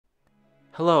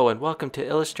Hello and welcome to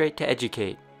Illustrate to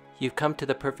Educate. You've come to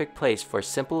the perfect place for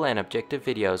simple and objective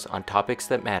videos on topics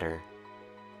that matter.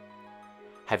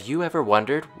 Have you ever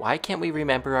wondered why can't we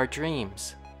remember our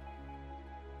dreams?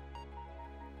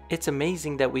 It's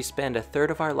amazing that we spend a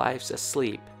third of our lives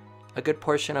asleep, a good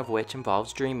portion of which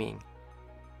involves dreaming.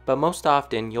 But most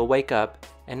often you'll wake up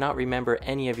and not remember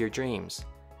any of your dreams.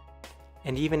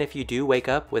 And even if you do wake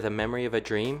up with a memory of a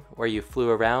dream where you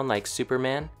flew around like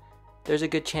Superman, there's a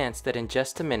good chance that in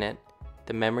just a minute,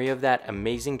 the memory of that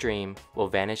amazing dream will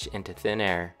vanish into thin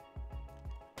air.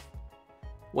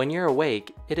 When you're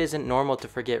awake, it isn't normal to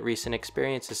forget recent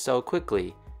experiences so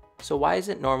quickly, so why is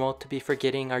it normal to be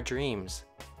forgetting our dreams?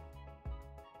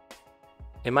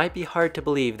 It might be hard to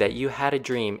believe that you had a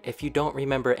dream if you don't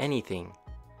remember anything.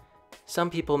 Some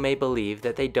people may believe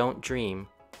that they don't dream,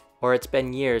 or it's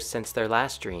been years since their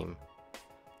last dream.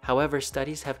 However,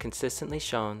 studies have consistently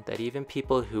shown that even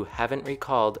people who haven't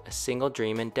recalled a single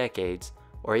dream in decades,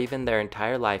 or even their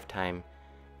entire lifetime,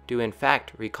 do in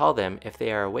fact recall them if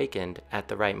they are awakened at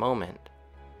the right moment.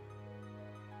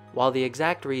 While the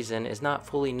exact reason is not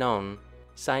fully known,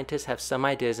 scientists have some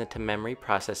ideas into memory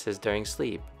processes during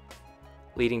sleep,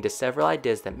 leading to several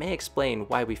ideas that may explain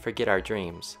why we forget our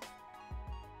dreams.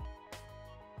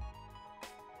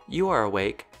 You are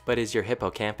awake, but is your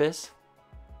hippocampus?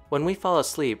 When we fall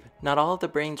asleep, not all of the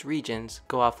brain's regions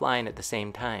go offline at the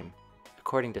same time,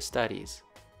 according to studies.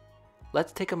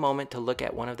 Let's take a moment to look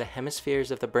at one of the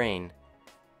hemispheres of the brain.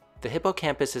 The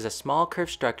hippocampus is a small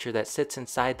curved structure that sits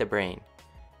inside the brain.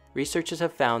 Researchers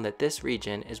have found that this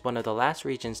region is one of the last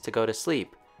regions to go to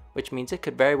sleep, which means it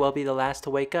could very well be the last to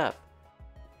wake up.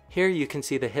 Here you can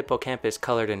see the hippocampus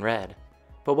colored in red.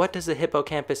 But what does the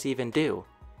hippocampus even do?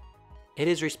 It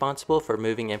is responsible for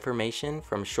moving information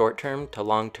from short-term to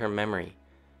long-term memory.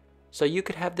 So you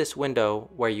could have this window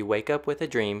where you wake up with a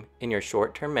dream in your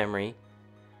short-term memory,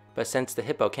 but since the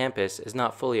hippocampus is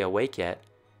not fully awake yet,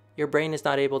 your brain is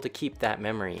not able to keep that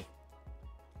memory.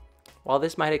 While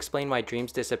this might explain why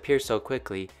dreams disappear so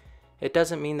quickly, it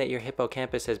doesn't mean that your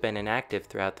hippocampus has been inactive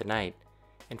throughout the night.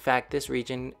 In fact, this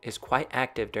region is quite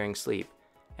active during sleep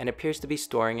and appears to be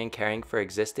storing and caring for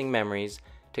existing memories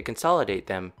to consolidate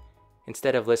them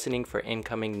instead of listening for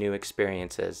incoming new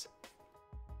experiences.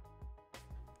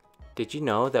 Did you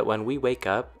know that when we wake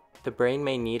up, the brain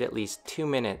may need at least 2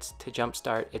 minutes to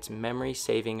jumpstart its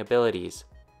memory-saving abilities?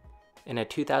 In a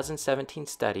 2017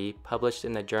 study published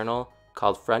in the journal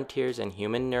called Frontiers in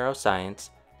Human Neuroscience,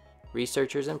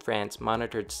 researchers in France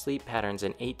monitored sleep patterns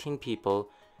in 18 people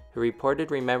who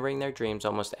reported remembering their dreams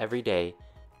almost every day,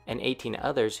 and 18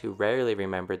 others who rarely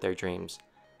remembered their dreams.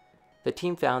 The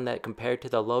team found that compared to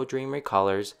the low dream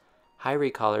recallers, high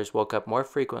recallers woke up more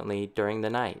frequently during the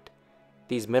night.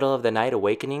 These middle-of-the-night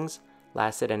awakenings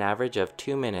lasted an average of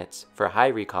 2 minutes for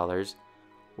high recallers,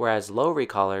 whereas low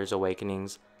recallers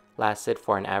awakenings lasted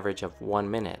for an average of 1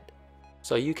 minute.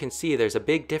 So you can see there's a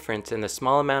big difference in the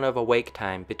small amount of awake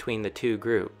time between the two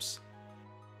groups.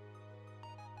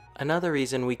 Another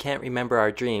reason we can't remember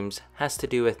our dreams has to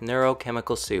do with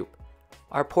neurochemical soup.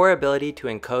 Our poor ability to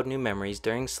encode new memories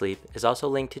during sleep is also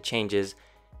linked to changes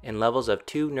in levels of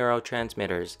two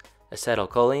neurotransmitters,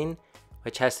 acetylcholine,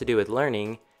 which has to do with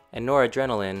learning, and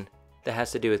noradrenaline, that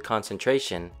has to do with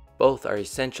concentration. Both are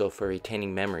essential for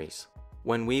retaining memories.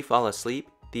 When we fall asleep,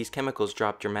 these chemicals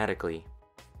drop dramatically.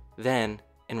 Then,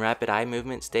 in rapid eye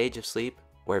movement stage of sleep,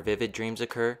 where vivid dreams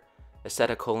occur,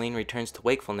 acetylcholine returns to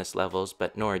wakefulness levels,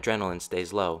 but noradrenaline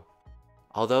stays low.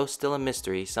 Although still a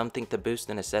mystery, some think the boost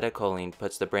in acetylcholine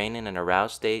puts the brain in an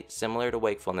aroused state similar to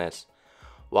wakefulness,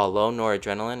 while low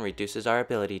noradrenaline reduces our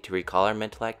ability to recall our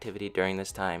mental activity during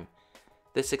this time.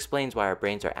 This explains why our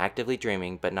brains are actively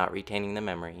dreaming but not retaining the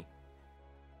memory.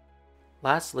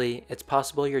 Lastly, it's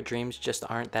possible your dreams just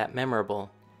aren't that memorable.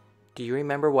 Do you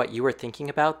remember what you were thinking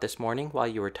about this morning while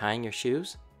you were tying your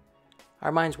shoes?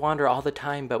 Our minds wander all the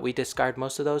time, but we discard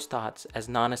most of those thoughts as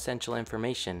non-essential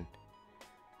information.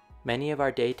 Many of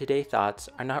our day-to-day thoughts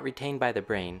are not retained by the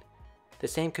brain. The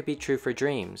same could be true for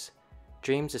dreams.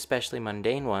 Dreams, especially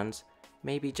mundane ones,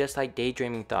 may be just like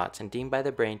daydreaming thoughts and deemed by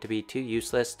the brain to be too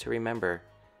useless to remember.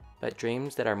 But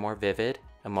dreams that are more vivid,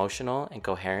 emotional, and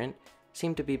coherent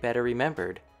seem to be better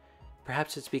remembered.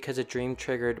 Perhaps it's because a dream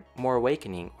triggered more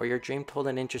awakening, or your dream told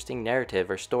an interesting narrative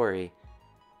or story.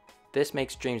 This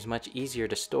makes dreams much easier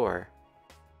to store.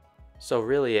 So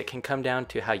really, it can come down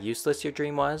to how useless your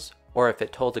dream was, or if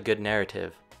it told a good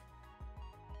narrative.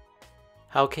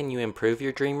 How can you improve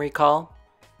your dream recall?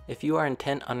 If you are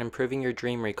intent on improving your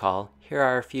dream recall, here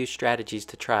are a few strategies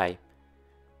to try.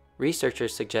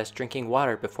 Researchers suggest drinking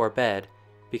water before bed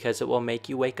because it will make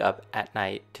you wake up at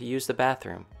night to use the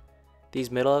bathroom.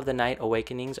 These middle-of-the-night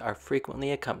awakenings are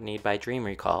frequently accompanied by dream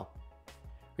recall.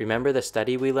 Remember the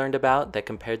study we learned about that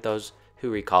compared those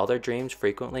who recall their dreams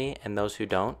frequently and those who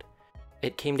don't?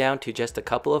 It came down to just a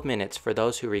couple of minutes for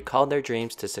those who recalled their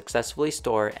dreams to successfully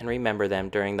store and remember them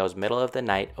during those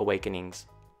middle-of-the-night awakenings.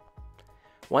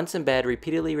 Once in bed,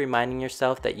 repeatedly reminding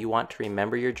yourself that you want to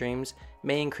remember your dreams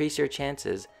may increase your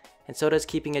chances, and so does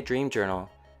keeping a dream journal.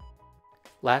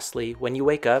 Lastly, when you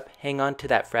wake up, hang on to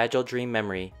that fragile dream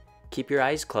memory. Keep your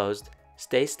eyes closed,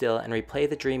 stay still, and replay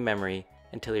the dream memory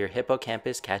until your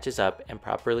hippocampus catches up and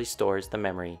properly stores the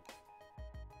memory.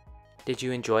 Did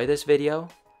you enjoy this video?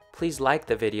 Please like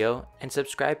the video and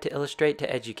subscribe to Illustrate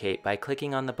to Educate by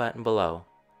clicking on the button below.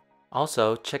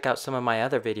 Also, check out some of my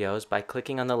other videos by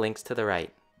clicking on the links to the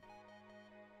right.